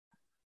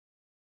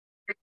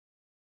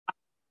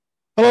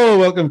Hello,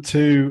 welcome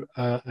to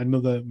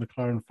another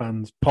McLaren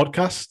Fans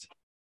podcast.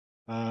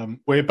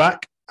 We're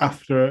back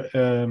after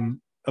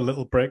a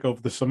little break over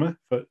the summer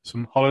for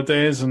some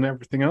holidays and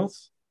everything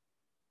else.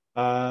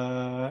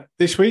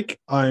 This week,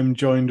 I'm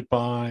joined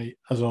by,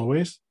 as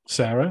always,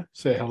 Sarah.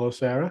 Say hello,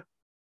 Sarah.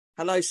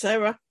 Hello,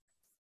 Sarah.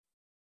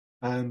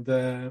 And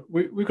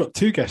we've got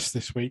two guests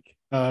this week,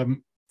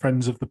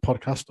 friends of the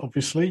podcast,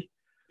 obviously.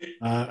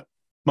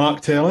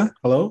 Mark Taylor,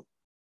 hello.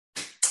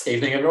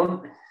 Evening,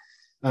 everyone.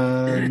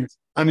 And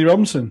Andy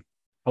Robinson,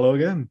 hello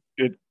again.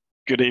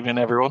 Good evening,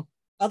 everyone.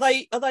 Are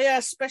they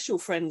our special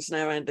friends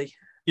now, Andy?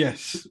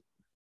 Yes,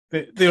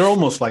 they're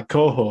almost like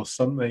co-hosts,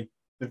 aren't they?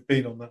 They've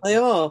been on that. They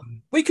are.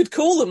 We could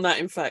call them that,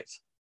 in fact.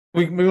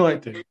 We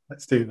might do.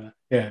 Let's do that.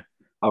 Yeah.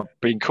 I've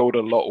been called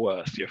a lot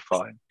worse. You're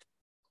fine.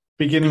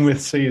 Beginning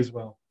with C as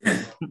well.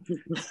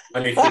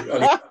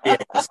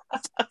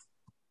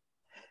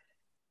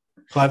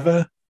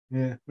 Clever.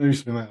 Yeah, maybe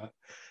something like that.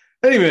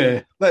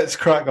 Anyway, let's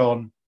crack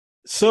on.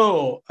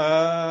 So,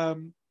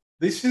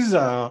 this is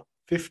our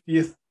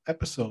 50th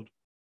episode.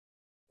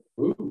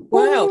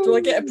 Wow, do I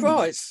get a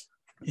prize?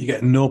 You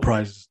get no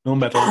prizes, no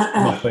medals,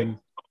 nothing.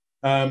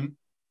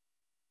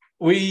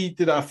 We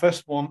did our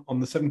first one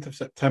on the 7th of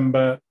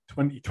September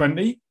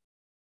 2020.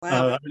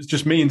 Wow. It was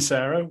just me and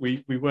Sarah.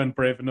 We weren't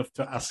brave enough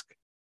to ask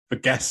for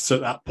guests at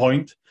that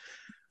point.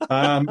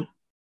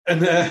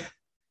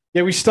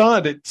 We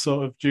started it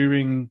sort of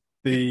during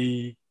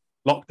the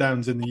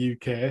lockdowns in the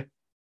UK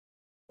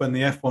when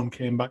the F1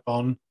 came back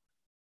on,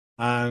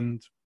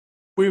 and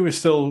we were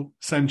still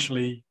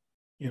essentially,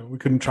 we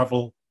couldn't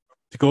travel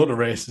to go to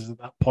races at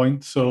that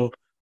point. So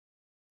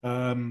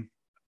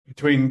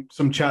between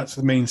some chats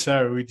with me and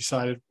Sarah, we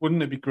decided,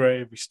 wouldn't it be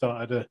great if we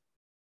started a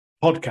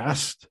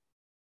podcast,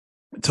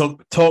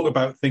 talk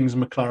about things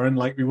McLaren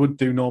like we would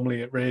do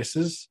normally at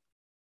races,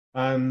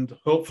 and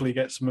hopefully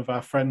get some of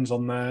our friends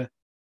on there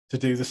to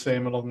do the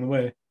same along the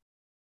way.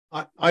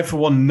 I for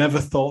one, never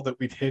thought that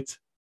we'd hit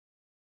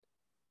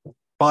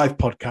 5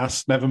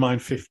 podcasts, never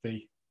mind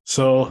 50.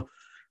 So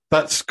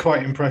that's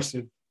quite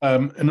impressive.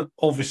 And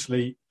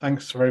obviously,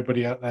 thanks to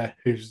everybody out there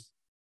who's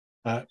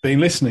been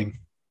listening.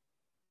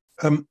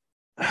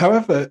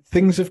 However,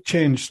 things have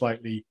changed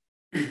slightly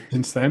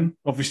since then.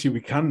 Obviously,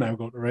 we can now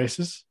go to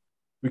races.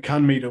 We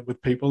can meet up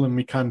with people and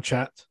we can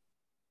chat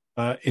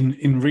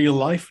in real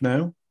life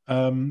now.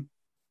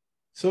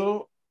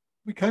 So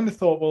we kind of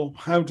thought, well,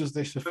 how does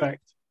this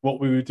affect what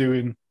we were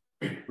doing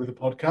with the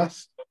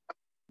podcast?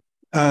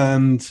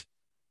 And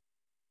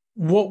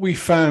what we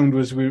found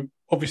was we're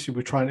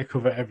trying to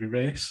cover every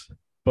race,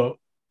 but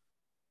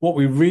what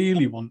we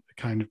really want to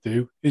kind of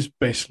do is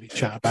basically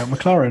chat about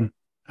McLaren,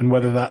 and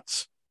whether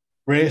that's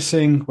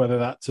racing, whether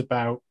that's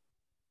about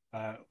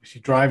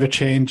driver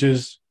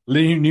changes,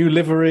 new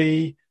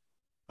livery,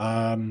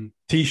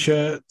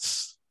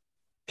 T-shirts,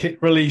 kit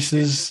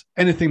releases,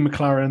 anything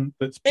McLaren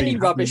that's any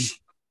rubbish.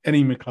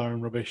 Any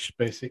McLaren rubbish,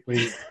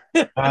 basically.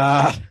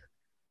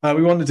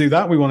 We want to do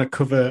that. We want to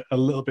cover a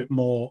little bit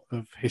more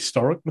of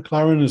historic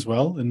McLaren as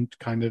well, and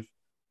kind of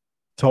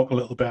talk a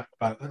little bit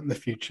about that in the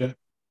future.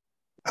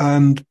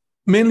 And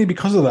mainly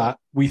because of that,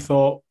 we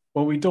thought,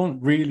 well, we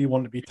don't really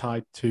want to be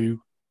tied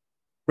to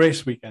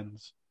race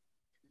weekends.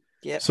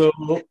 Yeah. So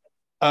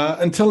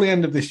until the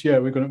end of this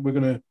year, we're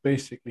gonna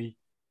basically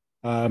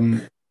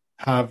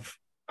have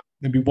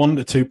maybe 1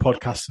 to 2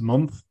 podcasts a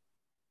month,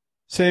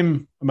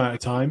 same amount of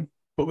time,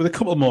 but with a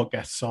couple more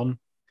guests on,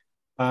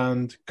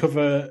 and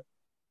cover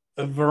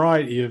a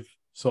variety of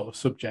sort of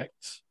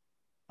subjects,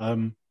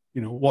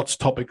 what's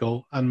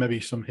topical, and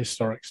maybe some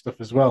historic stuff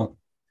as well.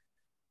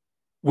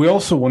 We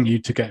also want you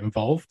to get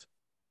involved.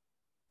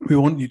 We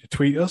want you to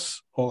tweet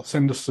us or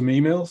send us some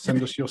emails,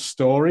 send us your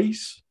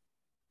stories.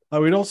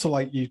 We'd also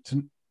like you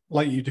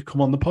to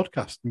come on the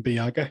podcast and be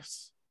our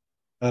guests.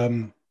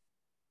 The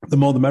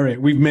more the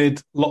merrier. We've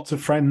made lots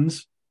of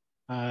friends,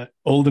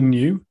 old and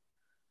new,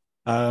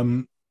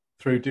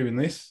 through doing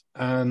this,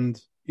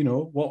 and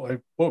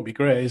what would be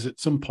great is at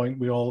some point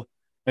we all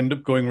end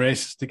up going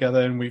races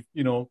together, and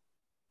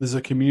there's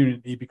a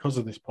community because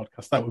of this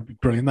podcast. That would be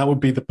brilliant. That would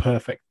be the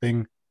perfect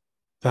thing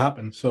to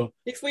happen. So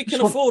if we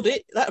can afford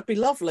it, that would be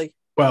lovely.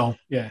 Well,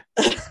 yeah.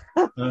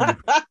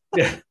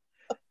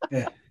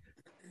 Yeah.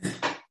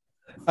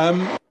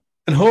 And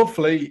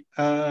hopefully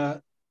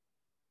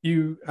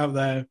you out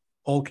there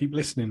all keep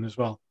listening as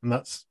well, and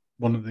that's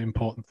one of the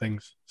important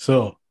things.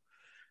 So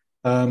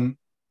I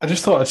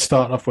just thought I'd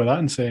start off with that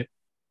and say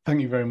thank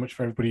you very much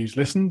for everybody who's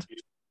listened,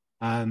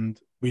 and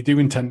we do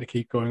intend to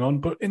keep going on,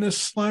 but in a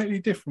slightly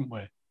different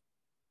way.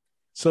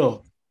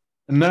 So,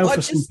 and now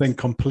for something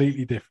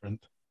completely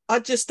different.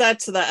 I'd just add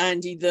to that,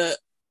 Andy, that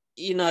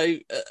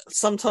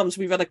sometimes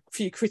we've had a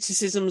few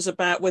criticisms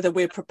about whether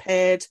we're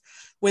prepared,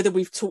 whether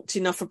we've talked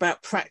enough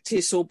about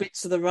practice or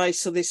bits of the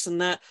race or this and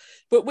that.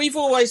 But we've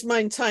always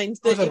maintained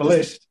that. Always have a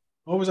list.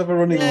 Always have a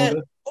running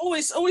order.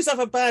 Always have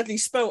a badly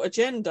spelt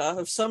agenda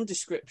of some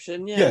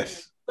description. Yeah.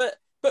 Yes.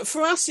 But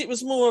for us, it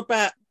was more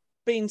about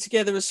being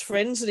together as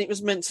friends, and it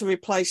was meant to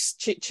replace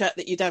chit chat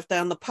that you'd have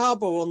down the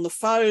pub or on the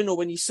phone or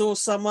when you saw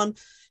someone.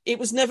 It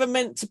was never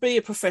meant to be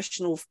a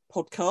professional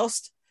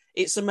podcast.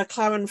 It's a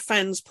McLaren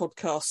fans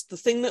podcast. The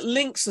thing that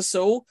links us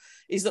all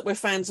is that we're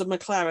fans of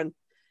McLaren.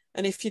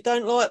 And if you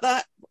don't like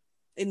that,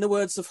 in the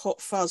words of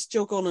Hot Fuzz,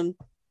 jog on and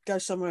go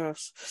somewhere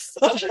else.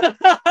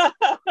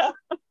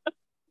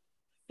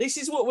 This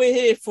is what we're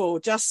here for.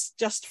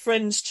 Just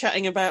friends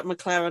chatting about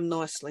McLaren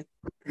nicely.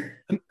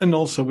 And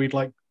also, we'd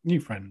like new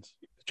friends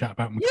to chat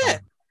about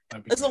McLaren. Yeah,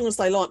 as long as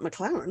they like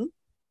McLaren.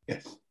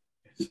 Yes.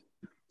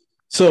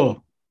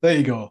 So, there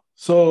you go.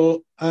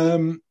 So,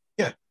 on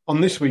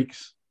this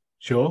week's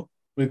show,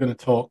 we're going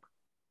to talk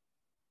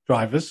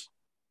drivers,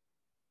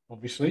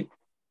 obviously.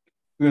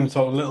 We're going to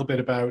talk a little bit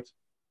about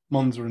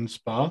Monza and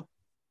Spa.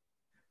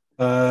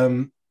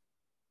 And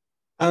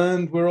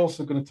we're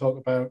also going to talk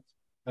about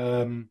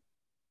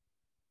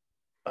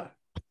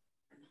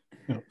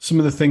some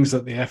of the things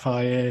that the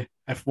FIA,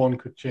 F1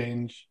 could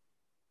change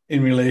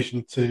in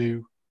relation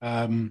to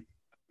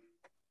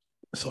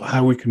sort of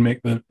how we can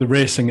make the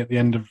racing at the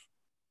end of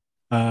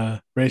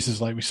races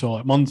like we saw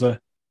at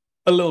Monza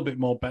a little bit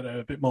more better,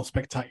 a bit more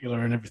spectacular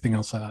and everything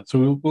else like that.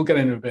 So we'll get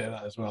into a bit of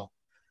that as well.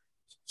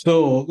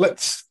 So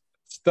let's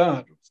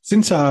start.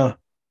 Since our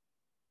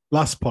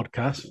last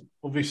podcast,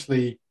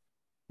 obviously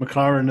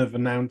McLaren have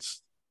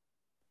announced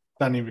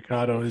Danny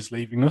Ricciardo is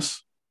leaving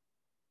us.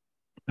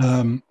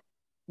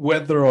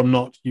 Whether or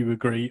not you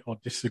agree or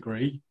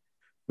disagree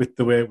with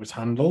the way it was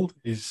handled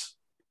is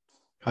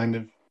kind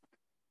of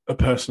a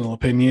personal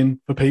opinion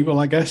for people,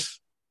 I guess.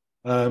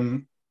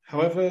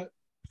 However,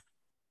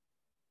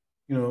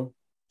 what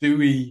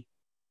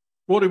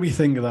do we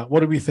think of that? What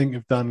do we think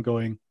of Dan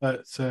going?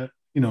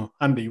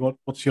 Andy,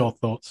 what's your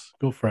thoughts?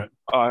 Go for it.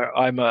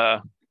 I'm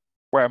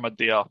wearing my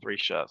DR3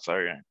 shirt,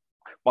 so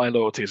my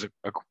loyalties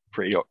are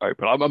pretty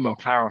open. I'm a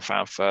McLaren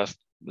fan first,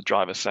 the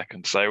driver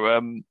second.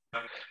 So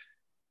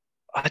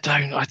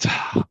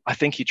I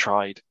think he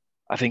tried.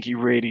 I think he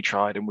really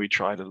tried, and we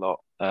tried a lot.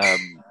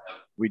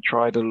 We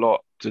tried a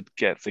lot to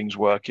get things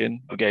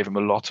working. We gave him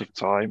a lot of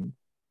time.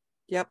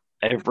 Yep.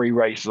 Every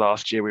race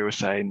last year, we were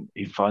saying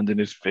he's finding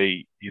his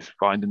feet, he's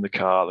finding the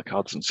car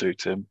doesn't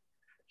suit him.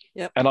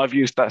 Yep. And I've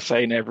used that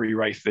saying every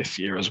race this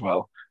year as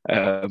well.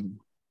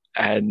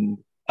 And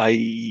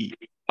I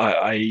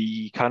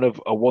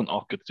want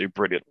Oscar to do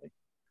brilliantly.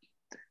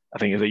 I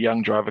think as a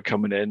young driver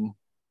coming in,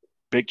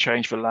 big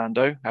change for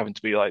Lando, having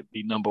to be like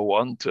the number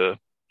one to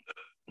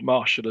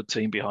marshal a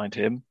team behind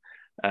him.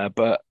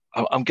 But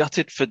I'm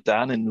gutted for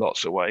Dan in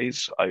lots of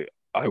ways.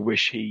 I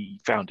wish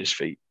he found his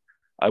feet.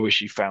 I wish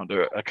he found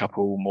a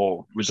couple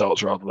more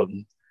results rather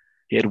than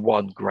he had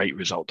one great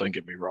result, don't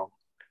get me wrong.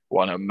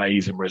 One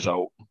amazing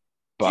result.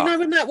 But, do you know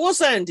when that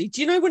was, Andy?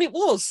 Do you know when it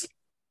was?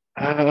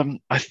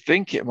 I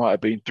think it might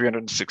have been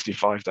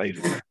 365 days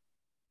ago.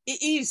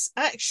 It is,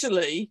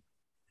 actually.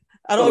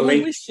 And I will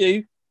wish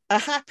you a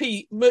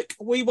happy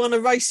we won a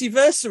race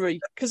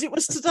anniversary, because it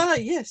was today,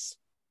 yes.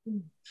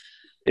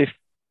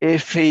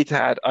 If he'd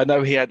had, I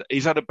know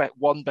he's had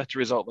one better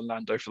result than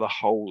Lando for the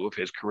whole of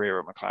his career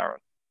at McLaren,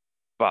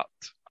 but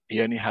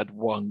he only had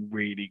one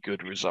really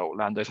good result.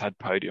 Lando's had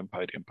podium.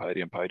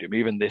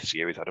 Even this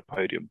year, he's had a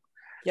podium.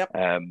 Yep.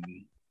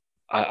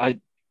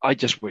 I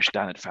just wish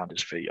Dan had found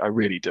his feet. I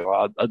really do.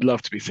 I'd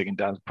love to be singing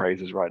Dan's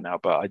praises right now,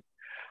 but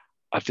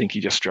I think he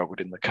just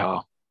struggled in the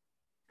car.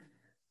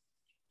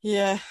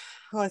 Yeah,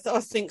 I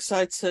think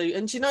so too.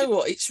 And do you know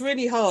what? It's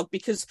really hard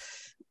because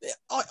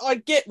I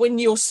get when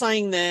you're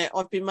saying there,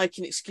 I've been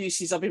making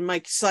excuses. I've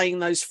been saying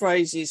those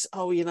phrases.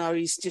 Oh,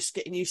 he's just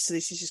getting used to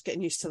this. He's just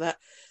getting used to that.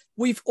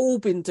 We've all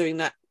been doing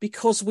that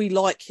because we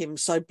like him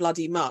so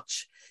bloody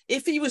much.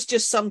 If he was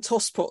just some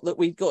tosspot that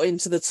we got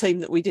into the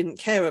team that we didn't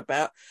care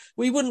about,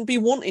 we wouldn't be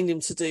wanting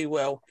him to do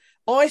well.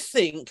 I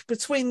think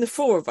between the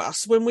four of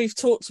us, when we've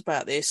talked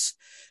about this,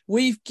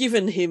 we've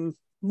given him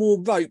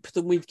more rope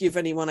than we've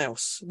given anyone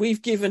else.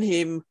 We've given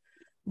him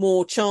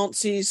more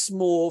chances,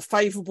 more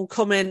favourable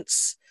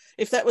comments.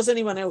 If that was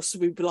anyone else,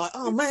 we'd be like,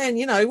 oh man,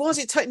 why is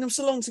it taking them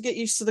so long to get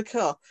used to the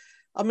car?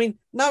 I mean,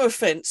 no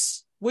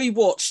offence. We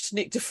watched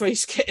Nick de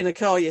Vries get in a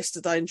car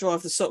yesterday and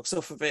drive the socks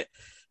off of it.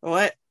 All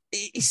right.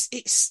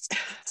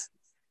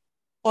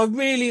 I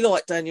really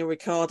like Daniel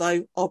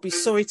Ricciardo. I'll be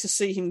sorry to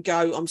see him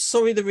go. I'm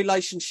sorry the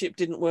relationship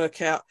didn't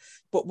work out.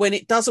 But when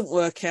it doesn't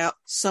work out,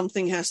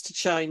 something has to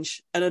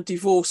change. And a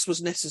divorce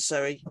was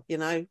necessary,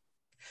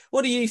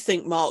 What do you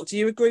think, Mark? Do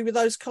you agree with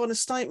those kind of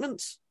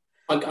statements?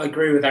 I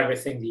agree with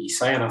everything that you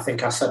say. And I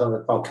think I said on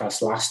the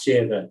podcast last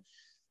year that,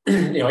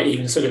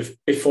 even sort of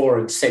before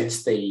and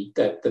since the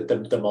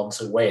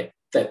Monza win,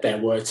 that there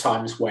were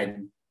times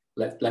when,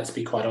 let's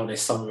be quite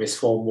honest, some of his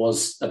form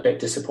was a bit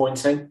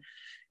disappointing.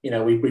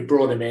 We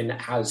brought him in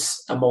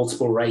as a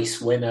multiple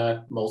race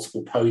winner,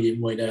 multiple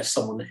podium winner,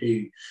 someone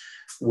who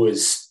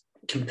was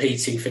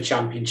competing for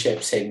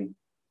championships in,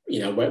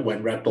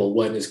 when Red Bull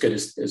weren't as good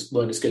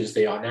as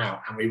they are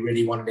now, and we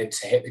really wanted him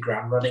to hit the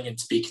ground running and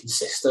to be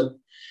consistent.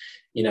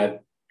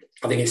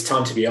 I think it's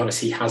time to be honest.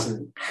 He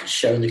hasn't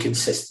shown the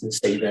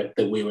consistency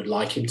that we would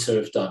like him to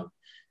have done.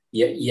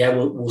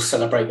 we'll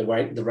celebrate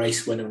the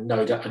race win, and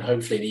no doubt, and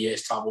hopefully in a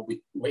year's time,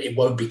 it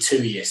won't be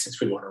 2 years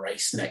since we won a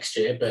race next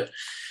year, but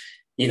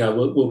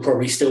we'll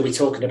probably still be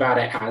talking about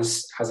it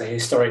as a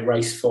historic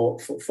race for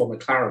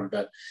McLaren.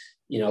 But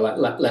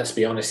let's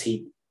be honest,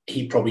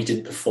 he probably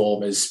didn't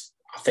perform as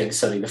I think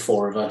certainly the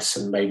four of us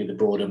and maybe the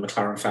broader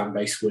McLaren fan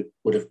base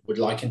would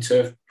like him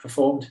to have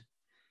performed.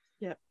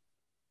 Yeah,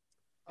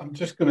 I'm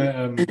just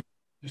gonna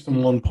just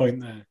on one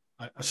point there.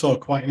 I saw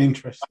quite an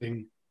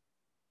interesting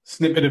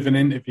snippet of an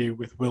interview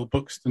with Will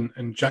Buxton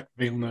and Jacques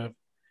Villeneuve.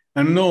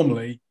 And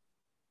normally,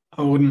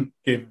 I wouldn't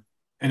give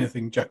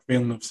anything Jacques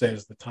Villeneuve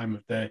says the time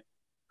of day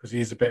because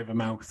he is a bit of a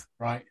mouth,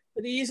 right?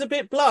 But he is a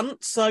bit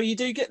blunt, so you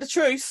do get the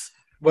truth.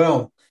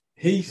 Well,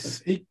 he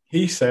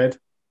said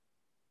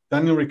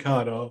Daniel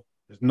Ricciardo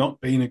has not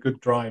been a good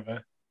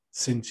driver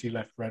since he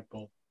left Red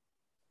Bull.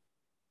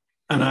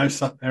 And I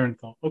sat there and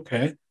thought,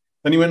 okay.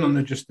 Then he went on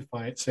to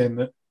justify it, saying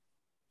that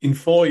in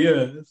 4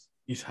 years,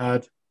 he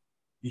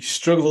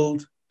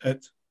struggled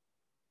at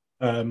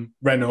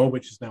Renault,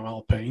 which is now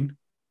Alpine.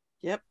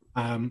 Yep.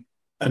 And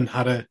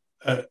had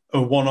a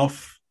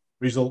one-off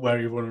result where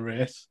he won a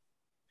race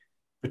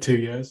for 2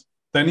 years.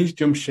 Then he's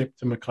jumped ship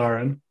to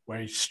McLaren,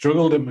 where he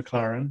struggled at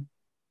McLaren,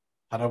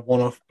 had a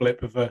one-off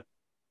blip of a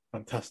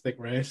fantastic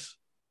race,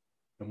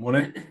 and won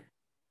it.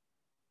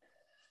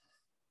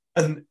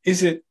 And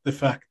is it the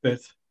fact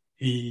that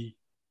he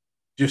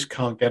just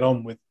can't get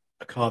on with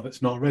a car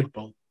that's not a Red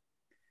Bull?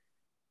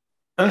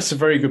 And that's a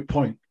very good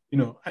point.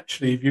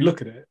 Actually, if you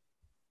look at it,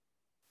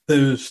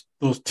 those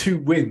 2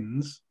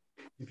 wins,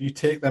 if you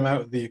take them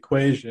out of the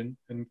equation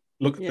and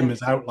look at them as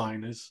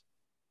outliners,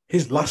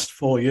 his last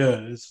 4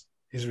 years,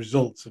 his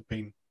results have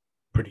been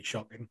pretty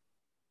shocking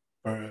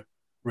for a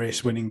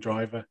race-winning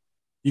driver.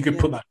 You could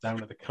put that down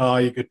to the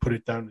car, you could put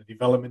it down to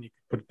development, you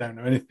could put it down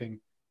to anything.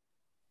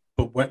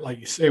 But like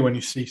you say, when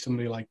you see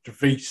somebody like De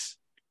Vries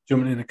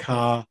jumping in a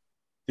car,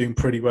 doing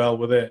pretty well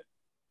with it,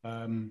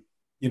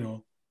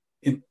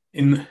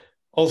 in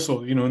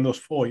also, in those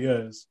 4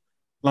 years,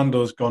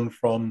 Lando's gone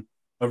from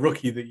a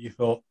rookie that you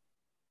thought,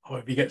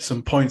 if he gets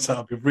some points,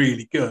 that'll be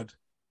really good,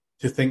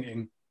 to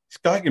thinking, this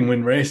guy can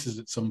win races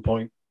at some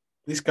point.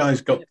 This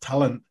guy's got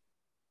talent.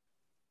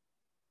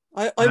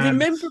 I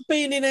remember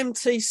being in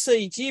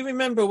MTC. Do you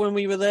remember when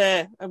we were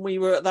there and we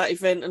were at that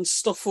event and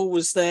Stoffel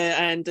was there,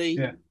 Andy?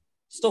 Yeah.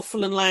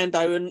 Stoffel and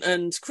Lando,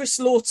 and Chris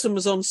Lawton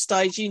was on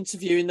stage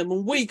interviewing them,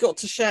 and we got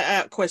to shout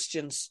out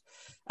questions.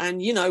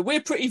 And,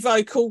 we're pretty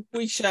vocal.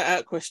 We shout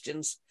out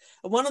questions.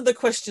 And one of the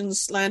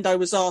questions Lando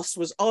was asked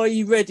was, are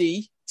you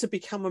ready to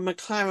become a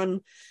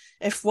McLaren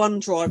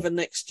F1 driver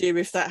next year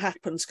if that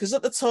happens? Because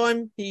at the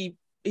time, he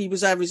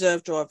was our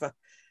reserve driver.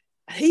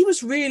 He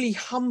was really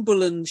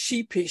humble and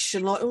sheepish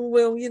and like,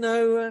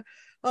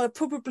 I'll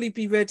probably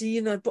be ready,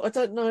 but I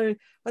don't know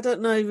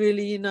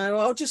really,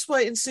 I'll just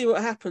wait and see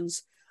what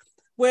happens.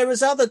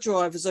 Whereas other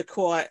drivers are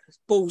quite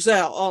balls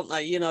out, aren't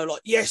they?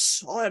 Like,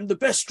 yes, I am the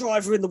best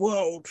driver in the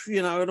world,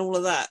 and all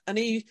of that. And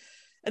he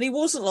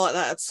wasn't like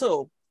that at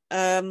all.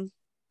 And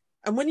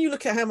when you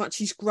look at how much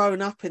he's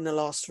grown up in the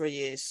last 3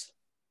 years,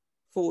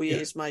 4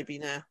 years maybe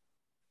now,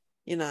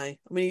 he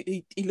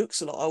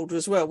looks a lot older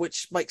as well,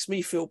 which makes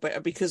me feel better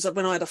because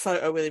when I had a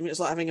photo with him, it was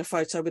like having a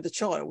photo with a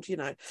child,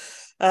 Not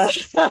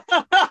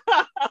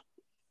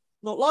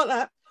like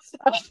that.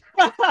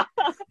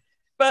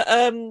 But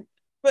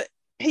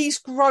he's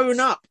grown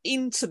up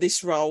into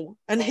this role,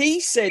 and he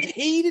said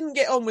he didn't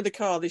get on with the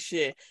car this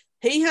year.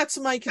 He had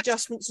to make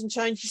adjustments and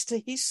changes to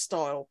his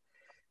style.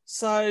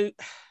 So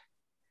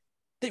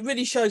it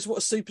really shows what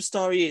a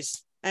superstar he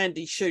is.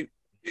 Andy, shoot.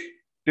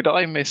 Did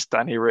I miss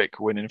Danny Rick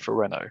winning for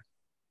Renault?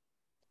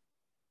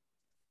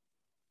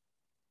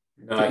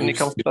 No, Didn't he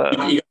come third?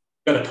 He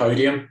got a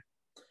podium.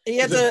 He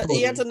had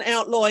an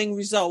outlying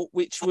result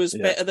which was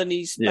better than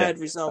his bad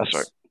results.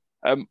 That's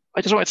right.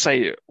 I just want to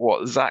say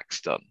what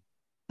Zach's done.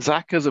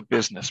 Zach, as a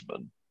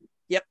businessman,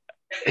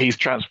 he's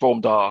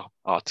transformed our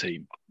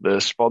team.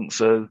 The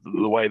sponsor,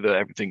 the way that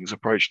everything's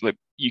approached. Look,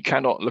 you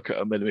cannot look at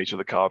a millimetre of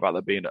the car without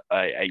there being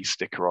a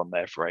sticker on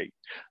there for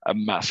a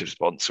massive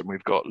sponsor. And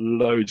we've got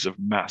loads of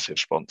massive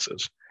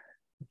sponsors.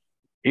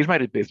 He's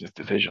made a business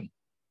decision.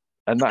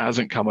 And that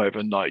hasn't come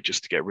overnight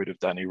just to get rid of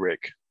Danny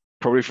Rick.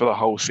 Probably for the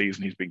whole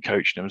season, he's been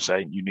coaching him,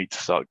 saying, you need to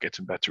start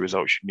getting better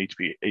results. You need to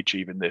be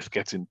achieving this,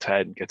 getting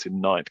 10,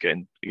 getting 9,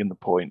 getting in the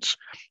points,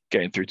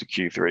 getting through to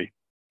Q3.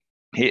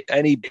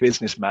 Any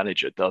business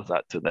manager does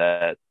that to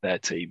their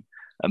team,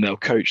 and they'll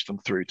coach them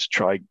through to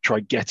try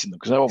getting them,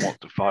 because no one wants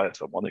to fire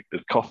someone.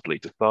 It's costly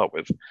to start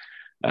with,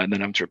 and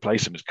then having to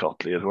replace them is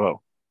costly as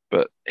well.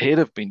 But he'd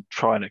have been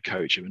trying to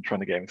coach him and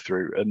trying to get him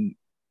through, and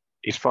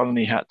he's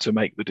finally had to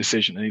make the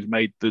decision, and he's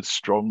made the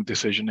strong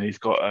decision. He's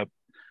got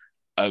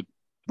a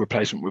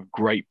replacement with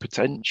great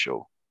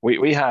potential.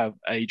 We have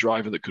a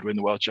driver that could win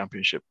the World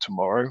Championship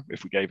tomorrow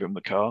if we gave him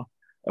the car,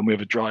 and we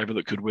have a driver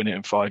that could win it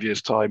in 5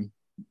 years' time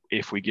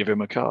if we give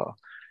him a car.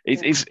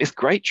 It's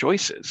great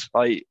choices.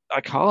 I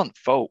can't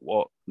fault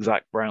what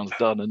Zach Brown's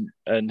done,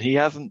 and he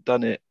hasn't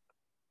done it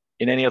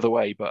in any other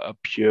way but a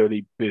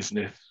purely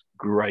business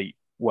great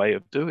way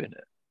of doing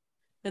it.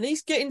 And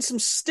he's getting some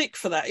stick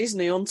for that, isn't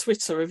he, on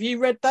Twitter? Have you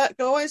read that,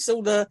 guys?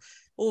 All the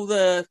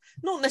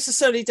not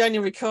necessarily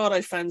Daniel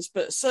Ricciardo fans,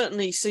 but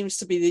certainly seems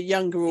to be the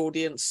younger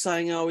audience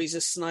saying, "Oh, he's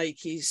a snake.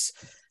 He's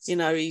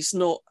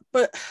not."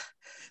 But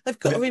they've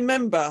got to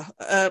remember,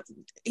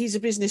 he's a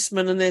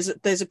businessman, and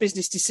there's a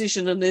business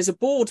decision, and there's a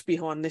board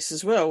behind this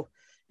as well.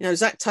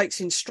 Zach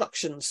takes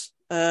instructions,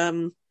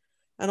 and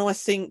I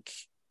think,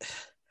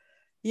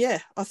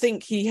 I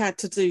think he had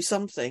to do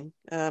something.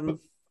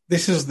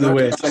 This is the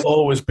way it's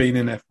always been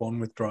in F1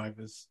 with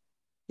drivers.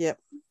 Yep.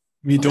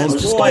 If you don't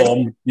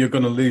perform, you're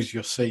going to lose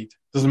your seat.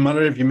 Doesn't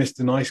matter if you missed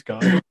a nice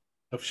guy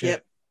of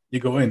shit. You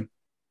go in.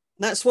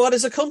 That's why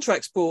there's a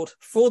contracts board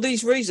for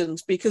these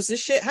reasons, because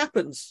this shit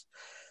happens.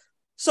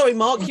 Sorry,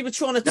 Mark, you were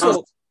trying to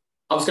talk.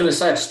 I was going to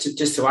say,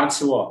 just to add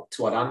to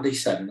what Andy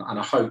said, and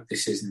I hope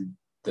this isn't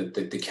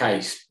the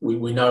case.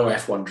 We know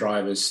F1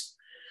 drivers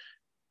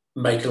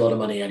make a lot of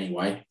money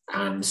anyway,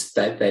 and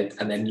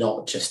they're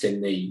not just in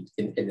the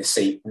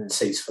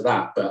seats for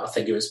that. But I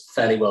think it was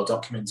fairly well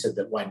documented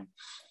that when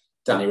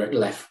Danny Ric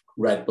left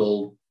Red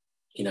Bull,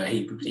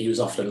 he was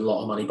offered a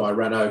lot of money by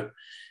Renault.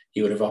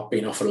 He would have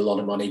been offered a lot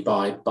of money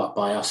by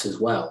us as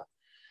well.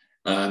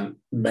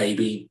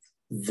 Maybe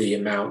the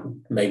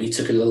amount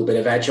took a little bit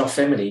of edge off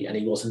him, and he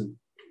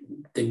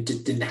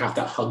didn't have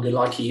that hunger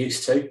like he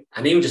used to.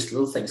 And even just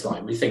little things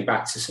like, we think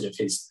back to sort of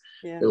his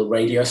little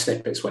radio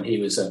snippets when he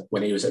was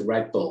at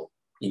Red Bull.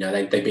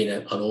 They've been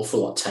an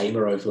awful lot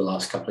tamer over the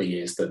last couple of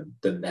years than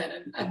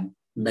then, and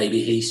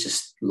maybe he's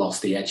just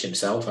lost the edge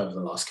himself over the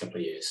last couple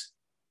of years.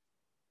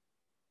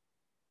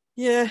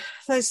 Yeah,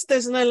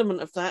 there's an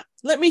element of that.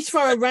 Let me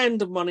throw a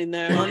random one in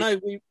there. I know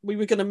we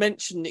were going to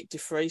mention Nick de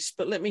Vries,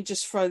 but let me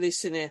just throw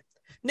this in here.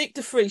 Nick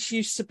de Vries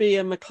used to be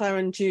a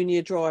McLaren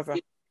Junior driver.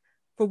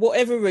 For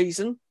whatever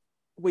reason,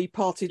 we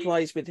parted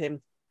ways with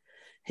him.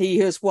 He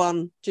has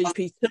won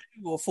GP2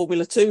 or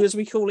Formula 2, as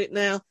we call it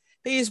now.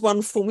 He has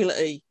won Formula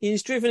E. He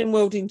has driven in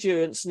World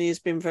Endurance, and he has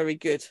been very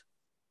good.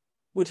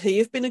 Would he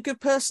have been a good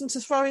person to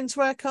throw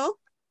into our car?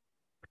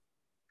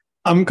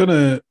 I'm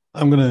gonna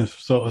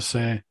sort of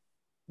say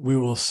we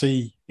will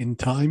see in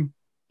time,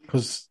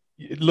 because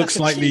it looks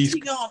like these.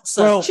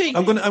 Answer. Well,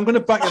 I'm gonna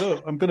back it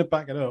up. I'm gonna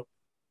back it up.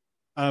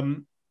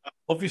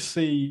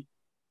 Obviously,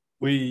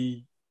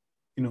 he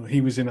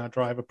was in our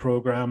driver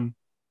program.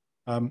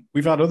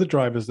 We've had other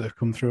drivers that have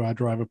come through our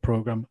driver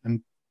program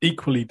and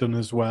equally done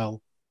as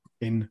well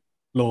in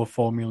lower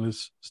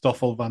formulas.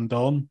 Stoffel Van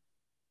Dorn,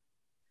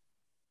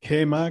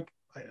 K-Mag.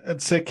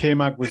 I'd say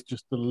K-Mag was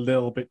just a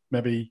little bit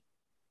maybe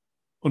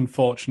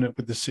unfortunate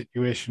with the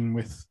situation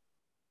with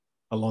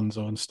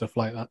Alonso and stuff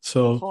like that.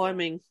 So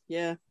timing.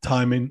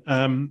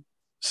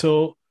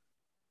 So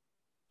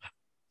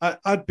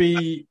I'd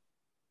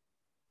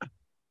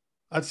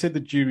say the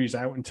jury's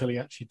out until he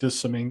actually does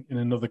something in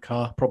another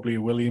car, probably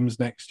a Williams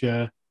next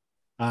year.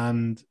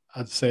 And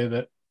I'd say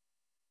that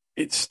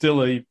it's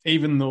still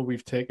even though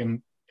we've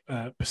taken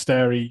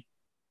Pasteri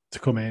to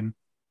come in,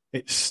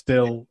 it's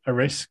still a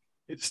risk.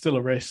 It's still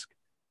a risk,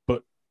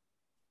 but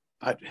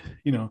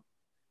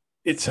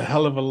it's a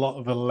hell of a lot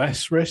of a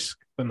less risk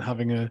than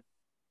having a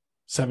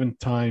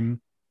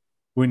 7-time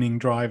winning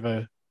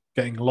driver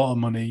getting a lot of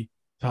money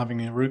to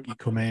having a rookie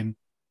come in.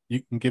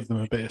 You can give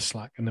them a bit of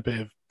slack and a bit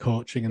of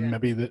coaching, and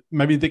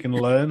maybe they can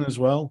learn as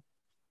well.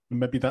 And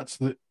maybe that's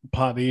the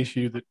part of the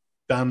issue, that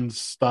Dan's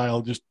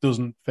style just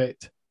doesn't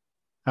fit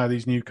how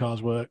these new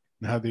cars work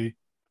and how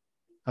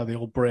they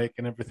all break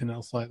and everything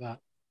else like that.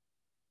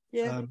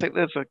 Yeah, I think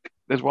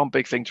there's one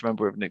big thing to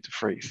remember with Nick de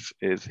Vries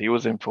is he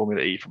was in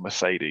Formula E for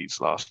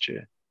Mercedes last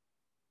year.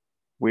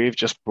 We've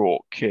just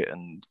brought kit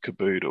and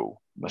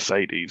caboodle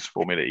Mercedes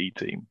Formula E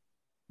team.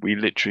 We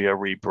literally are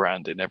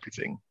rebranding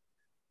everything.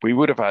 We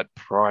would have had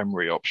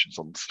primary options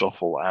on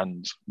Stoffel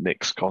and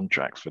Nick's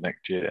contracts for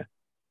next year,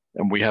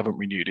 and we haven't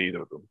renewed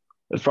either of them.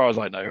 As far as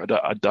I know,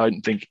 I don't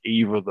think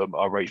either of them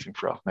are racing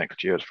for us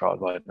next year, as far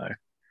as I know.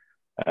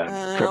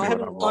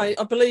 I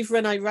believe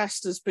Rene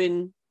Rast has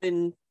been,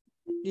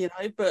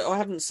 but I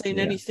haven't seen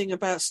anything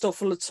about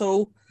Stoffel at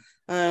all.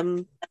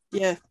 So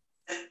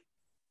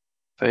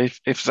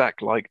if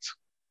Zach liked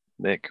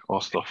Nick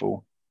or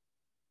Stoffel,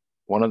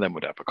 one of them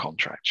would have a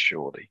contract,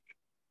 surely.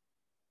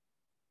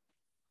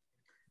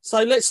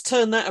 So let's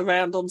turn that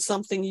around on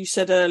something you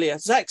said earlier.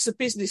 Zach's a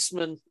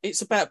businessman.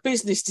 It's about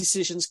business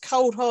decisions,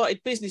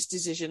 cold-hearted business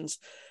decisions.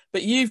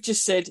 But you've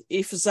just said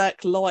if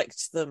Zach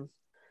liked them.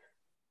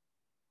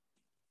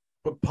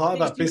 But part of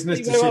that business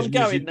decision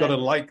is you've got to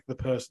like the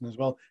person as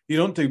well. You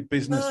don't do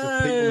business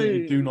with people that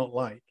you do not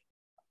like.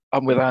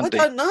 I'm with Andy.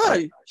 I don't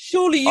know.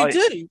 Surely you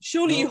do.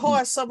 Surely you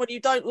hire someone you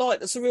don't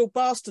like that's a real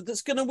bastard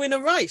that's going to win a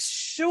race.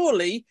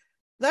 Surely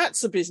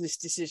that's a business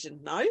decision,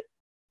 no?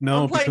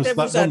 No,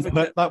 because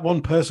that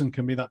one person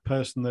can be that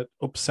person that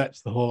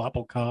upsets the whole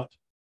apple cart.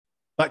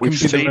 That can be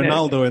the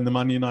Ronaldo in the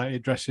Man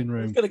United dressing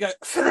room. He's going to go,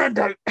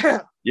 Fernando.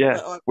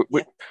 Yeah,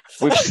 we've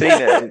seen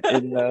it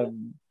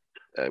in...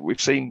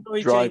 we've seen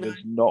drivers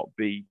not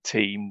be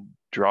team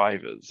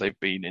drivers. They've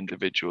been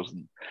individuals,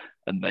 and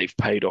and they've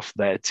paid off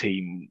their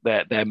team,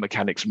 their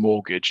mechanics'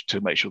 mortgage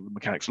to make sure the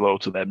mechanic's loyal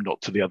to them,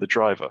 not to the other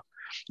driver.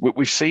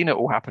 We've seen it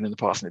all happen in the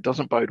past, and it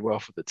doesn't bode well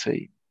for the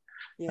team.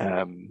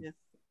 Yeah.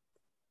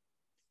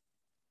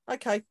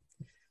 Okay.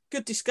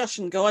 Good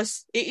discussion,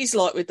 guys. It is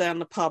like we're down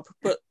the pub,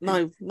 but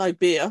no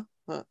beer.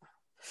 It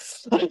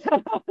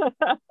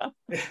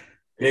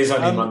is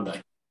only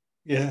Monday.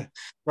 Yeah.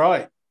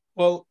 Right.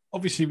 Well,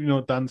 obviously we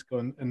know Dan's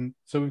gone, and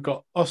so we've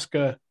got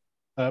Oscar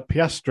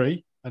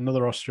Piastri,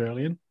 another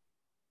Australian,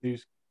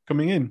 who's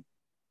coming in.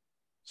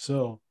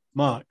 So,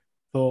 Mark,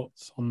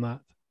 thoughts on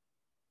that?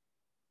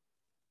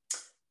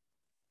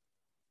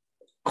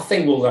 I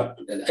think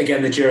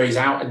again, the jury's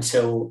out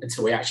until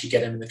we actually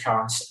get him in the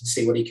car and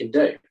see what he can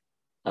do.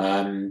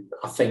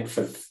 I think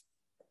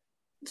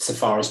so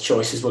far as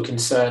choices were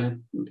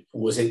concerned,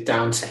 was it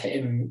down to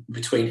him,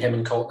 between him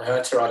and Colton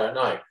Herter? I don't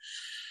know.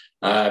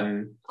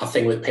 I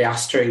think with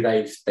Piastri,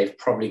 they've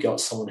probably got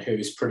someone who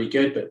is pretty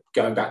good, but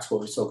going back to what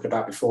we were talking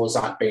about before,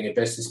 Zach being a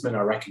businessman,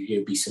 I reckon he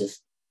would be sort of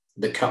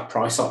the cut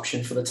price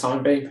option for the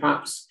time being,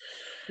 perhaps.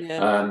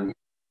 Yeah.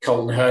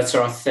 Colton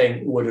Herter, I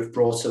think, would have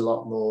brought a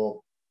lot more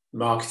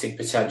marketing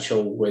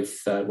potential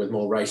with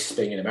more races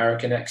being in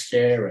America next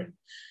year, and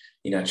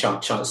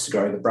chance to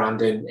grow the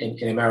brand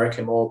in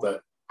America more.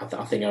 But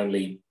I think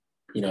only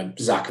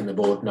Zach and the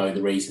board know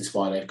the reasons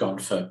why they've gone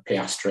for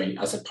Piastri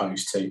as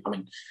opposed to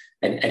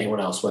anyone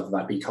else, whether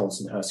that be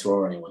Colton Herter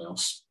or anyone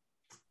else.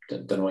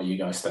 Don't know what you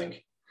guys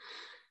think.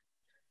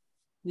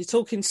 You're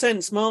talking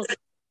sense, Mark.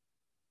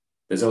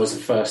 There's always a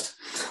first.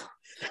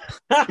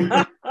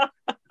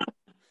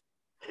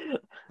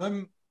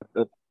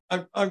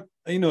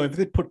 If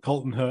they put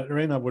Colton Herter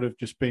in, I would have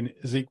just been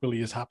as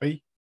equally as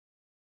happy.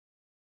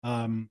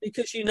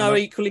 Because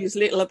equally as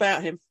little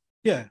about him.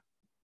 Yeah,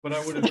 but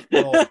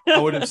I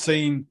would have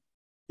seen,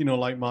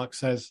 like Mark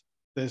says,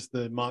 there's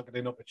the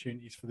marketing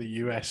opportunities for the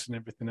US and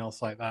everything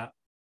else like that.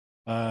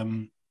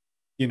 But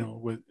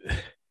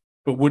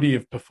would he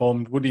have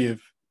performed? Would he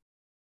have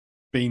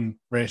been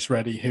race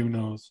ready? Who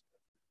knows?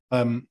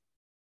 I'm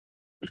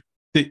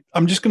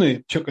just going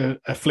to chuck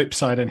a flip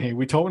side in here.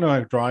 We're talking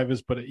about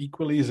drivers, but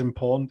equally as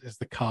important is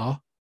the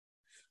car.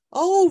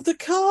 Oh, the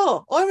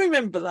car. I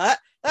remember that.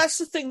 That's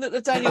the thing that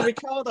the Daniel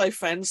Ricciardo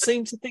fans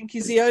seem to think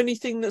is the only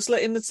thing that's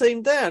letting the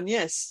team down.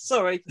 Yes.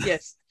 Sorry.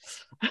 Yes.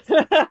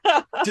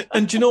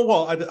 And do you know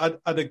what?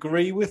 I'd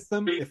agree with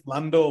them if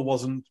Lando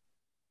wasn't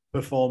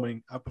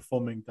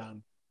outperforming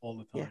Dan all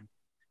the time.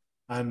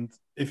 Yeah. And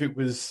if it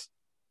was,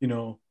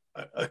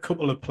 a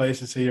couple of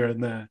places here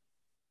and there,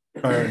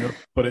 fair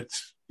enough. But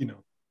it's,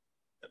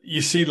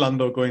 you see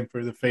Lando going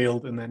through the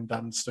field and then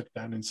Dan stuck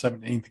down in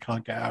 17th,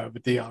 can't get out of a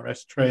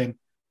DRS train,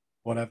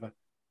 whatever.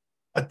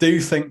 I do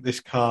think this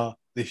car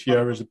this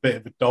year is a bit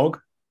of a dog.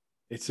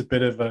 It's a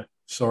bit of a,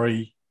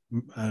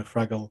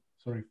 Fraggle.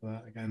 Sorry for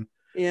that again.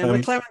 Yeah,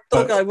 McLaren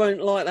Doggo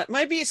won't like that.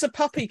 Maybe it's a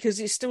puppy because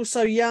it's still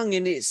so young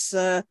and it's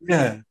but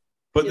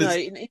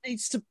it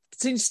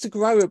needs to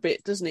grow a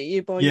bit, doesn't it,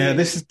 year by year? Yeah,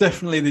 this is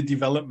definitely the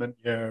development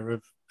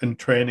year and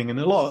training, and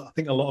I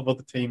think a lot of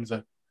other teams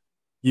are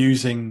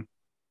using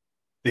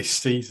this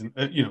season.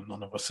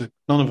 None of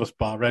us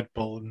bar Red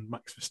Bull and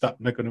Max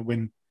Verstappen are going to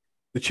win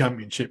the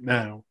championship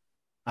now,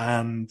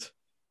 and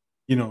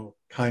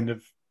kind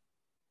of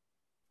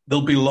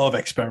there'll be a lot of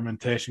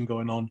experimentation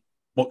going on.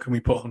 What can we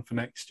put on for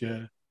next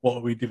year? What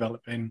are we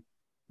developing?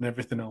 And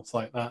everything else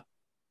like that.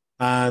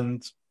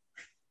 And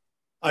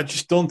I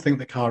just don't think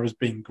the car has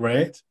been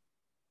great.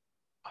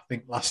 I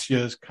think last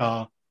year's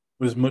car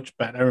was much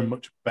better and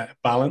much better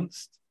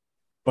balanced.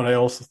 But I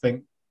also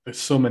think there's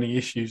so many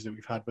issues that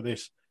we've had with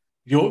this.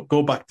 You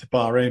go back to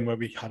Bahrain where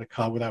we had a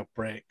car without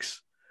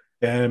brakes.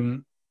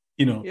 Yep.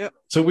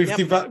 So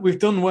we've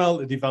done well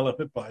to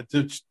develop it, but I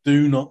just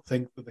do not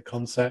think that the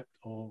concept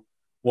or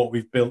what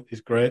we've built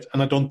is great.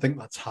 And I don't think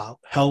that's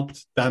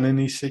helped Dan in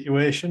his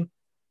situation.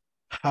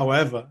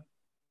 However,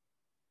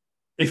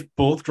 if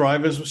both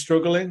drivers were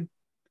struggling,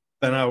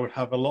 then I would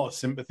have a lot of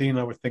sympathy and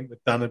I would think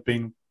that Dan had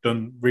been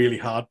done really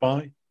hard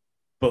by.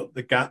 But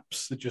the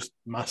gaps are just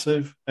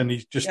massive and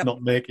he's just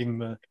not making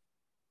the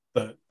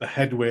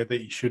headway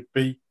that he should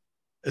be.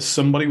 As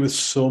somebody with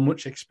so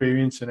much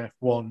experience in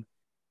F1,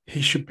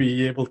 he should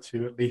be able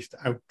to at least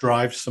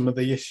outdrive some of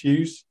the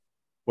issues.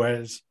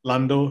 Whereas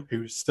Lando,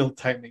 who's still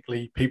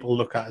technically people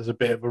look at as a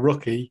bit of a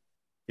rookie,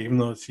 even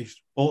though it's his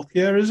fourth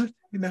year, is it,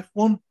 in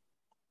F1?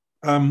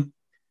 The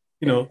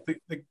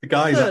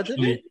guy's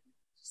actually...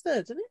 It's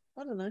third, isn't it?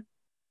 I don't know.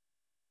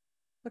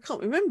 I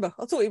can't remember.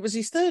 I thought it was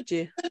his third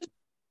year.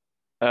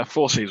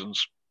 4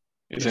 seasons.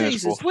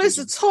 Jesus, where's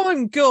the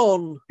time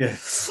gone? Yeah.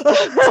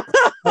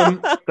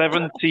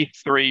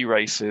 73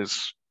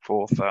 races,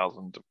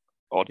 4,000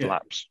 odd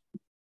laps.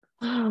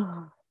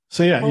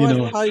 So yeah,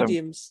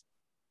 podiums.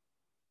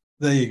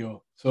 There you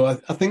go. So I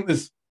think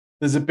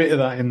there's a bit of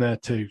that in there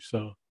too.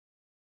 So,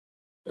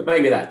 but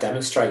maybe that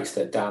demonstrates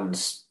that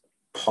Dan's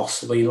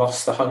possibly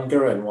lost the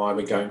hunger and why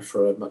we're going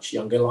for a much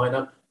younger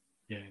lineup.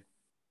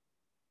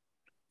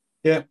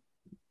 Yeah.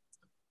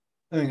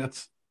 I think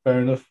that's fair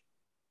enough.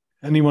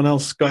 Anyone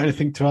else got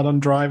anything to add on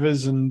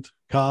drivers and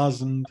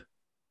cars and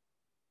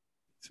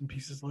bits and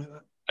pieces like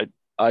that.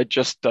 I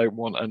just don't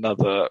want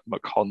another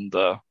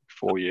McHonda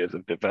 4 years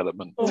of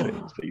development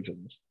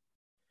seasons.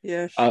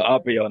 Yeah.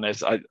 I'll be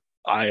honest.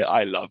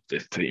 I love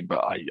this team,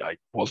 but I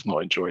was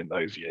not enjoying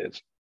those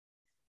years.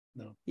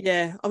 No.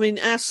 Yeah, I mean,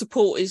 our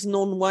support is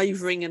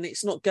non-wavering and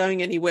it's not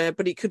going anywhere,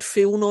 but it could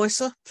feel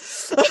nicer.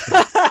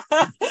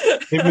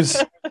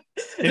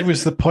 It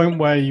was the point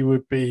where you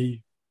would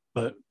be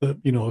the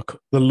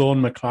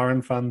lone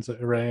McLaren fans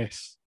at a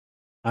race,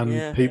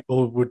 and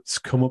people would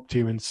come up to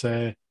you and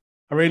say,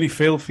 "I really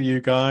feel for you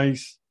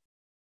guys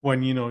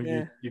when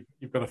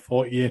you've got a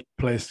 48th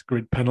place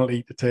grid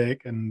penalty to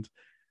take, and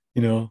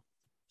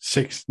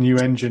 6th new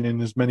engine in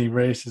as many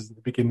races at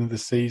the beginning of the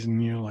season.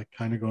 You're like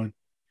kind of going,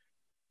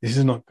 this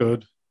is not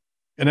good."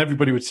 And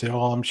everybody would say,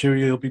 "Oh, I'm sure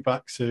you'll be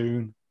back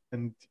soon."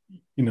 And,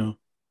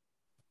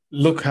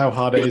 look how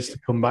hard it is to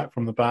come back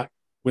from the back.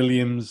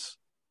 Williams,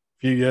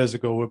 a few years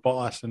ago, with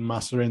Bottas and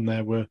Massa in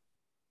there, were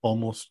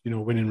almost,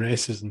 winning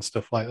races and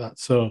stuff like that.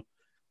 So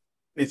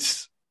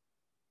it's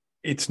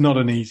not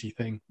an easy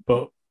thing.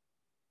 But,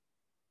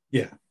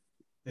 yeah,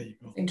 there you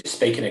go. I think just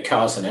speaking of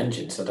cars and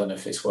engines, I don't know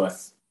if it's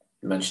worth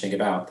mentioning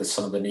about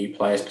some of the new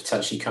players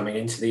potentially coming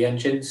into the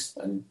engines,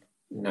 and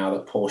now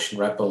that Porsche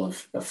and Red Bull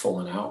have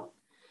fallen out.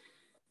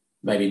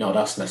 Maybe not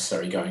us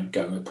necessarily going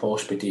with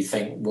Porsche, but do you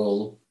think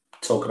we'll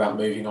talk about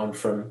moving on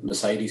from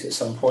Mercedes at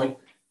some point?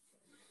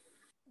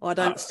 I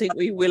don't think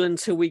we will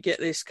until we get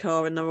this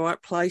car in the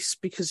right place,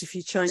 because if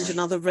you change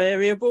another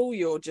variable,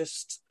 your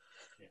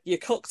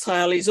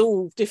cocktail is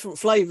all different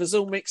flavours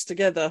all mixed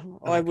together,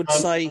 I would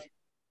say.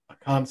 I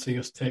can't see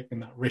us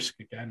taking that risk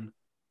again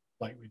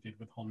like we did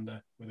with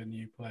Honda with a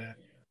new player.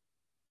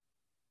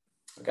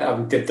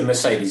 The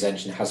Mercedes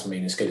engine hasn't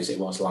been as good as it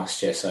was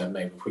last year, so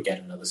maybe if we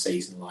get another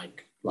season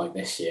like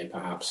this year,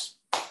 perhaps.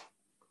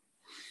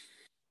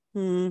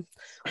 All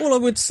I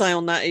would say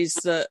on that is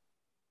that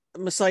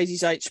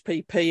Mercedes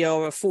HPP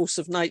are a force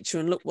of nature,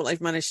 and look what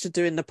they've managed to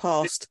do in the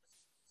past.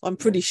 I'm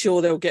pretty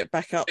sure they'll get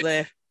back up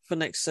there for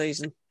next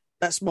season.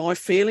 That's my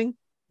feeling,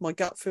 my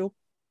gut feel.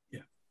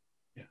 Yeah.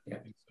 I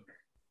think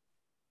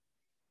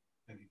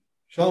so.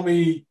 Shall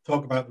we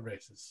talk about the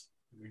races?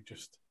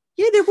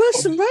 Yeah, there were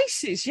some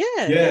races.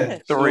 Yeah.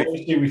 So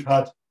obviously we've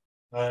had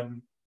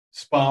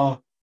Spa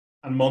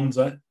and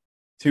Monza,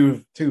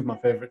 two of my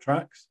favourite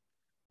tracks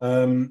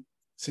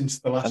since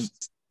the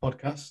last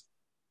podcast.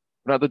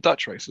 We had the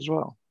Dutch race as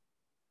well.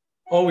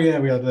 Oh yeah,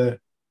 we had a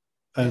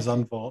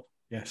Zandvoort.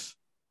 Yes,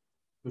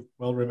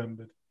 well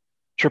remembered.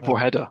 Triple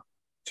header.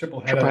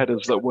 Triple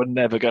headers that were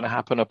never going to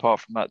happen apart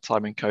from that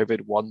time in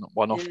COVID. One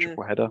off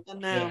triple header.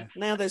 And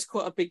now there's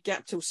quite a big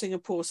gap till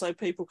Singapore, so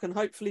people can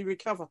hopefully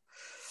recover.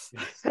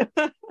 Yes.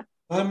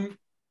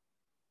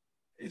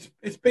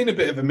 It's been a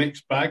bit of a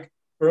mixed bag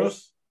for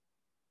us.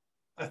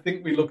 I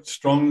think we looked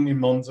strong in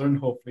Monza, and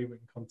hopefully we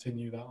can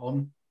continue that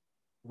on.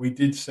 We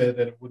did say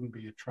that it wouldn't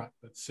be a track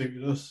that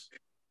suited us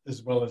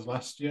as well as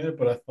last year,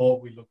 but I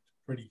thought we looked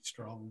pretty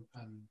strong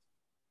and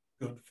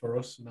good for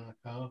us in our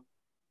car.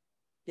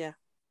 Yeah.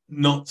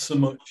 Not so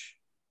much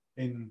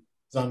in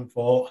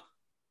Zandvoort,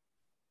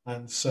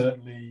 and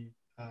certainly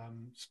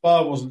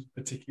Spa wasn't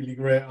particularly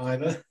great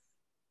either.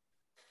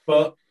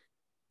 But,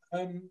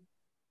 I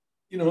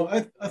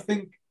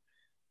think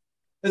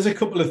there's a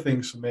couple of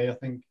things for me. I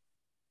think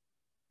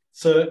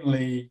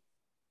certainly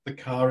the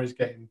car is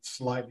getting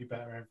slightly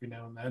better every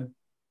now and then.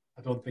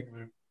 I don't think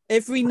we're...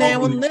 Every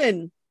now and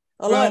then?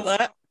 Like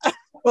that.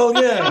 Well,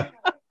 yeah.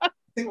 I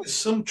think there's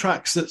some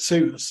tracks that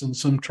suit us and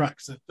some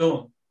tracks that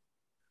don't.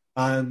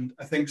 And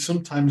I think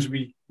sometimes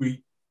we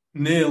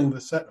nail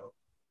the setup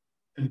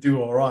and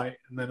do all right.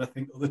 And then I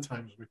think other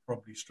times we're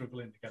probably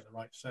struggling to get the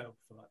right setup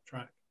for that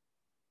track.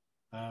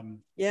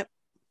 Yep.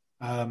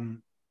 I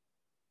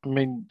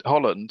mean,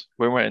 Holland,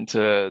 when we went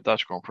into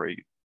Dutch Grand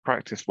Prix,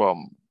 practice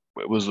one,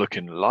 it was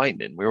looking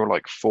lightning. We were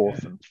like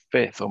 4th and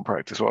 5th on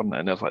practice one,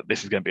 and I was like,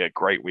 this is going to be a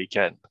great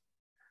weekend.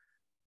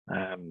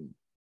 And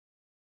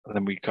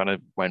then we kind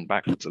of went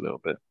backwards a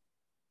little bit.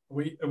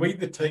 Are we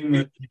the team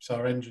that keeps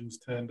our engines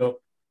turned up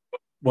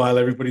while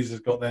everybody's has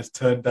got theirs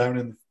turned down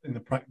in the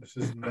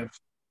practices, and then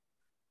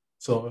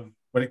sort of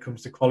when it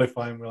comes to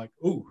qualifying, we're like,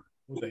 oh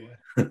dear.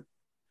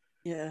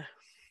 Yeah.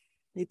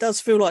 It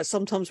does feel like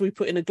sometimes we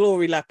put in a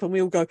glory lap and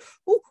we all go,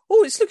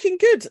 oh, it's looking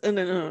good. And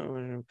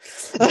then,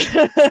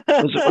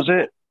 was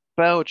it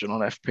Belgium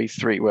on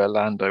FP3 where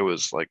Lando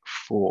was like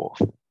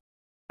 4th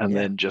and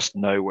then just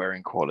nowhere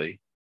in quali?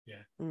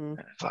 Yeah.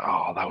 It's like,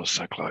 oh, that was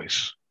so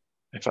close.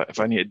 If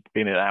only it had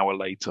been an hour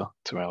later,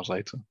 2 hours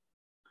later.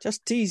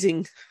 Just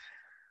teasing.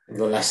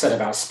 The less said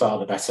about Spa,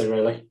 the better,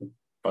 really.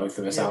 Both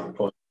of us out the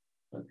point.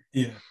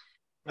 Yeah.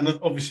 And then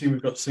obviously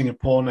we've got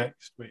Singapore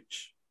next,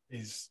 which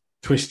is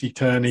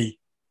twisty-turny.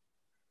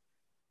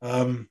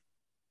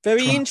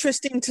 Very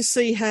interesting to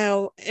see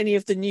how any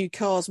of the new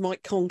cars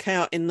might conk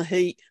out in the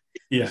heat,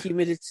 the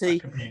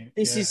humidity.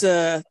 This is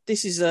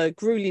a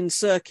grueling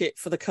circuit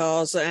for the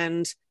cars,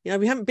 and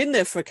we haven't been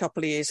there for a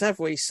couple of years, have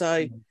we?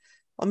 So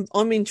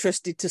I'm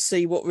interested to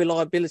see what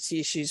reliability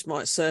issues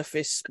might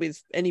surface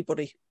with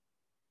anybody.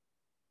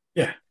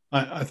 Yeah,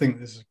 I think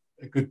there's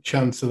a good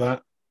chance of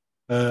that.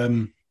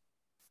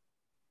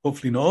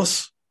 Hopefully not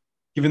us,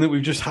 given that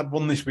we've just had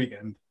one this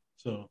weekend.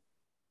 So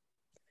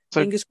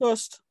fingers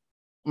crossed.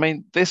 I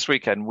mean, this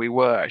weekend we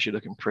were actually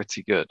looking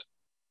pretty good.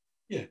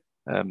 Yeah.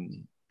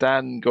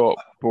 Dan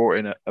got brought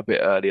in a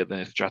bit earlier than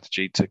his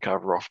strategy to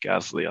cover off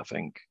Gasly, I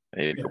think.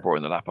 He got brought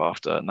in the lap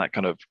after, and that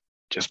kind of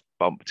just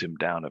bumped him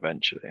down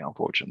eventually,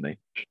 unfortunately.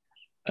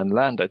 And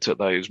Lando took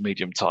those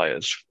medium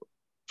tyres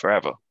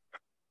forever.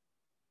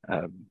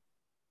 I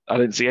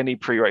didn't see any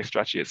pre-race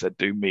strategy that said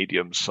do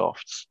medium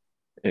softs.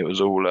 It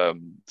was all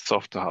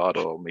soft to hard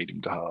or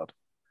medium to hard.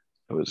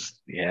 It was,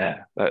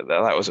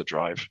 that was a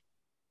drive.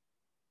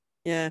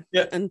 Yeah.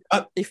 And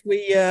if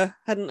we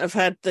hadn't have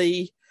had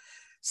the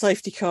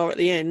safety car at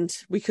the end,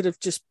 we could have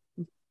just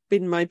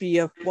been maybe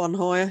one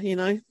higher,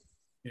 Yeah.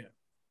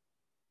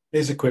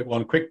 Here's a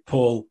quick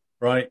poll,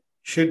 right?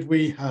 Should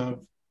we have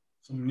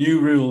some new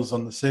rules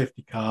on the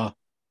safety car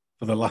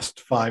for the last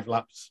 5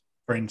 laps,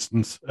 for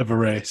instance, of a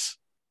race?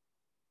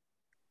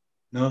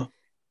 No?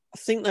 I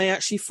think they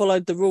actually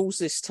followed the rules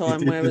this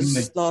time,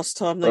 whereas last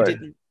time they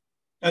didn't.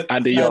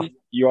 Andy,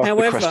 you asked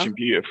the question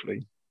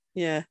beautifully.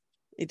 Yeah,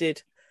 he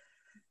did.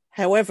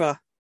 However,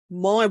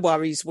 my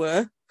worries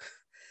were,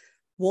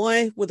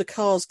 why were the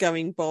cars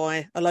going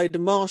by a load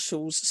of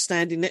marshals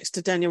standing next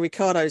to Daniel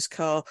Ricciardo's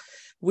car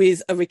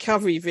with a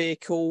recovery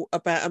vehicle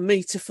about a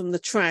metre from the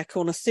track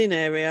on a thin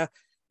area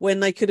when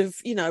they could have,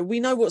 we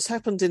know what's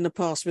happened in the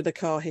past with a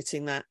car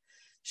hitting that.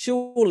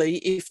 Surely,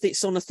 if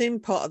it's on a thin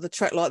part of the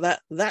track like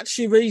that, that's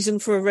your reason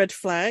for a red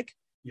flag.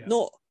 Yeah.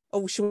 Not,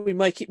 should we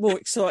make it more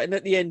exciting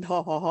at the end?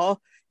 Ha, ha, ha.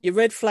 Your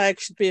red flag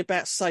should be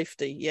about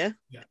safety, yeah?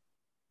 Yeah.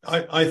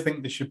 I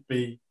think there should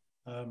be,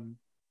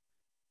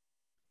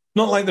 not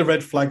like the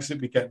red flags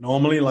that we get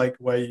normally, like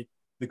where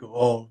they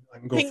go, I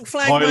can go pink to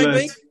flag, the toilet.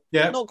 Maybe?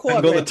 Yeah, not quite.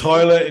 I can go to the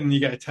toilet and you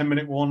get a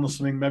 10-minute one or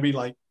something. Maybe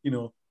like,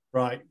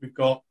 right, we've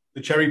got the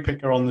cherry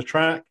picker on the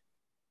track.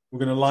 We're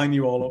going to line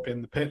you all up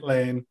in the pit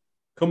lane.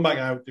 Come back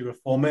out, do a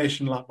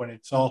formation lap when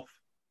it's off,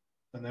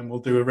 and then we'll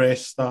do a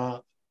race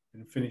start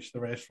and finish the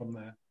race from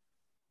there.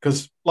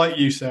 Because, like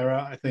you,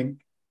 Sarah, I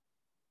think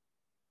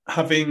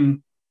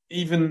having,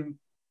 even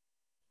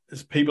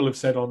as people have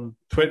said on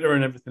Twitter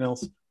and everything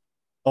else,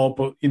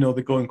 but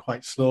they're going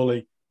quite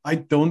slowly. I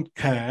don't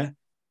care.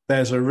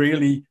 There's a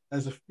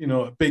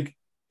big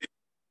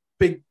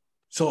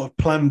sort of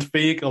planned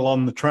vehicle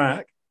on the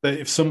track that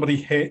if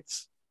somebody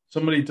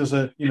does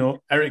a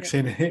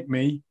Ericsson hit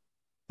me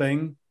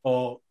thing,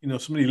 or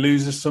somebody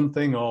loses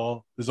something,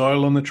 or there's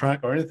oil on the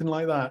track or anything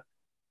like that,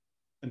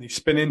 and they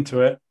spin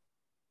into it,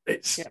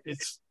 it's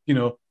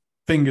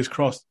fingers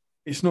crossed,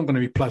 it's not going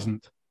to be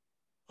pleasant.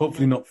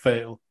 Hopefully not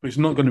fatal, but it's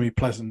not going to be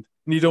pleasant.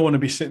 And you don't want to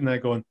be sitting there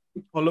going,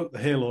 oh look, the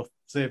halo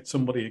saved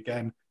somebody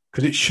again,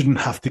 because it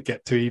shouldn't have to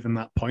get to even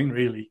that point,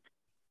 really.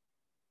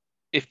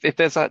 If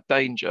there's that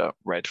danger,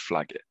 red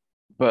flag it.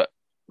 But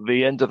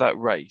the end of that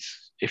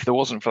race, if there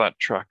wasn't for that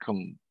truck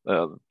on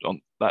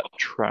that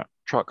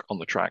truck on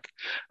the track,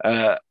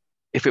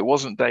 if it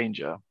wasn't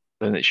danger,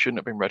 then it shouldn't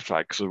have been red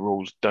flag, because the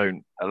rules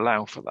don't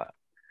allow for that.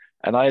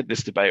 And I had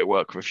this debate at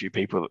work with a few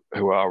people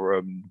who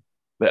are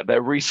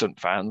they're recent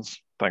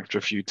fans, thanks to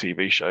a few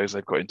TV shows.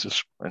 They've got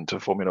into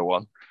Formula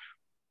One,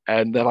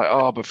 and they're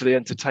like, but for the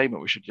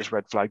entertainment, we should just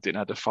red flagged it and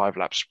had a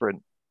 5-lap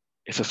sprint.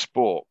 It's a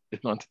sport.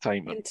 It's not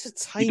entertainment.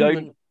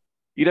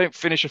 You don't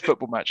finish a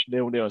football match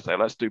 0-0 and say,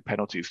 let's do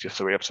penalties just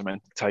so we have some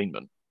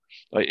entertainment.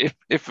 Like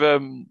if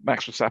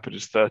Max Verstappen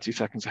is 30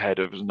 seconds ahead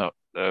of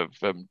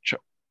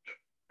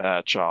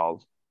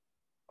Charles,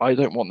 I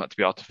don't want that to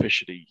be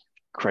artificially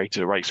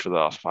created a race for the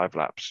last 5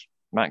 laps.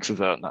 Max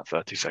has earned that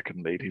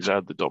 30-second lead. He's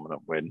earned the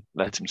dominant win.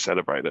 Let him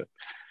celebrate it.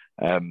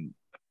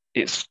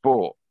 It's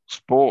sport.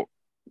 Sport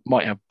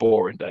might have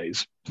boring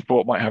days.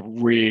 Sport might have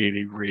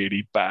really,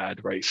 really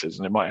bad races,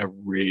 and it might have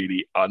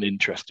really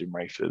uninteresting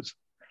races.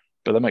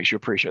 But that makes you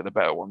appreciate the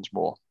better ones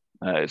more.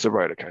 It's a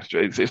roller coaster.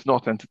 It's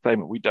not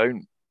entertainment. We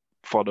don't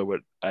follow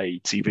a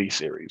TV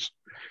series.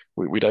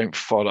 We don't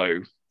follow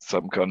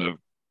some kind of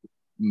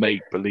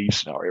make-believe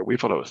scenario. We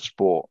follow a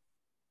sport.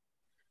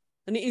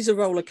 And it is a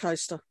roller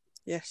coaster.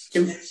 Yes.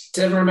 Do you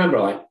ever remember,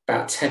 like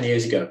about 10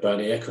 years ago,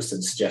 Bernie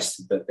Ecclestone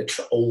suggested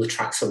that all the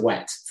tracks are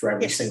wet for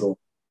every single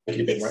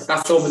big race.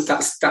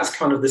 That's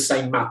kind of the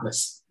same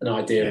madness and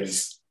idea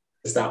as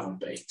that would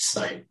be.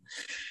 So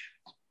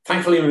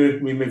thankfully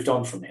we moved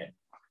on from here.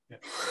 Yeah.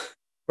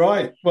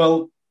 Right.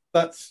 Well,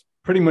 that's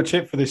pretty much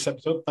it for this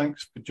episode.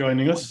 Thanks for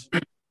joining us.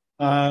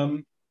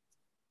 We'll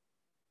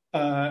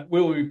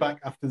be back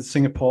after the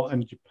Singapore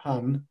and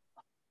Japan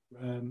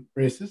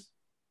races.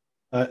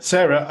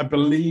 Sarah, I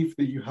believe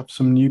that you have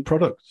some new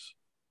products.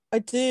 I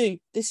do.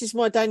 This is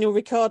my Daniel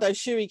Ricciardo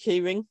shoey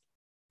keyring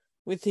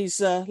with his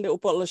little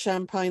bottle of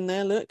champagne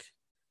there, look.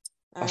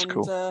 That's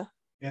cool.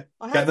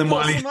 Get them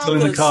while he's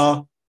still in the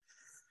car.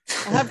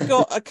 I have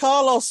got a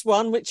Carlos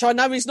one, which I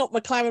know is not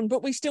McLaren,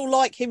 but we still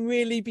like him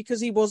really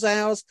because he was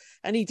ours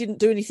and he didn't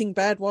do anything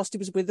bad whilst he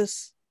was with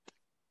us.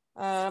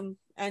 And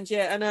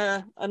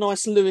a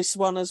nice Lewis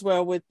one as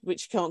well, with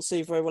which you can't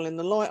see very well in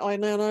the light. I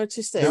now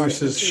noticed there.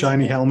 Lewis's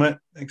shiny helmet,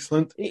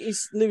 excellent. It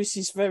is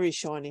Lewis's very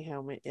shiny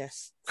helmet,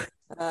 yes.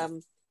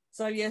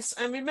 So yes,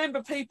 and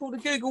remember, people, the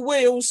Google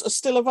Wheels are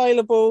still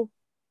available.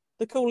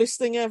 The coolest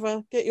thing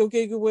ever. Get your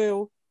Google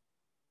Wheel.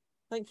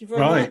 Thank you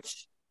very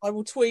much. I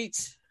will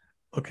tweet.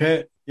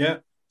 Okay, yeah.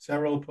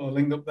 Sarah will put a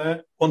link up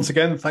there. Once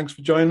again, thanks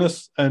for joining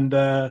us, and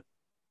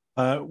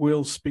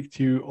we'll speak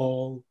to you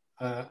all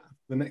the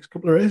next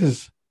couple of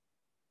races.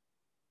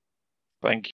 Thank you.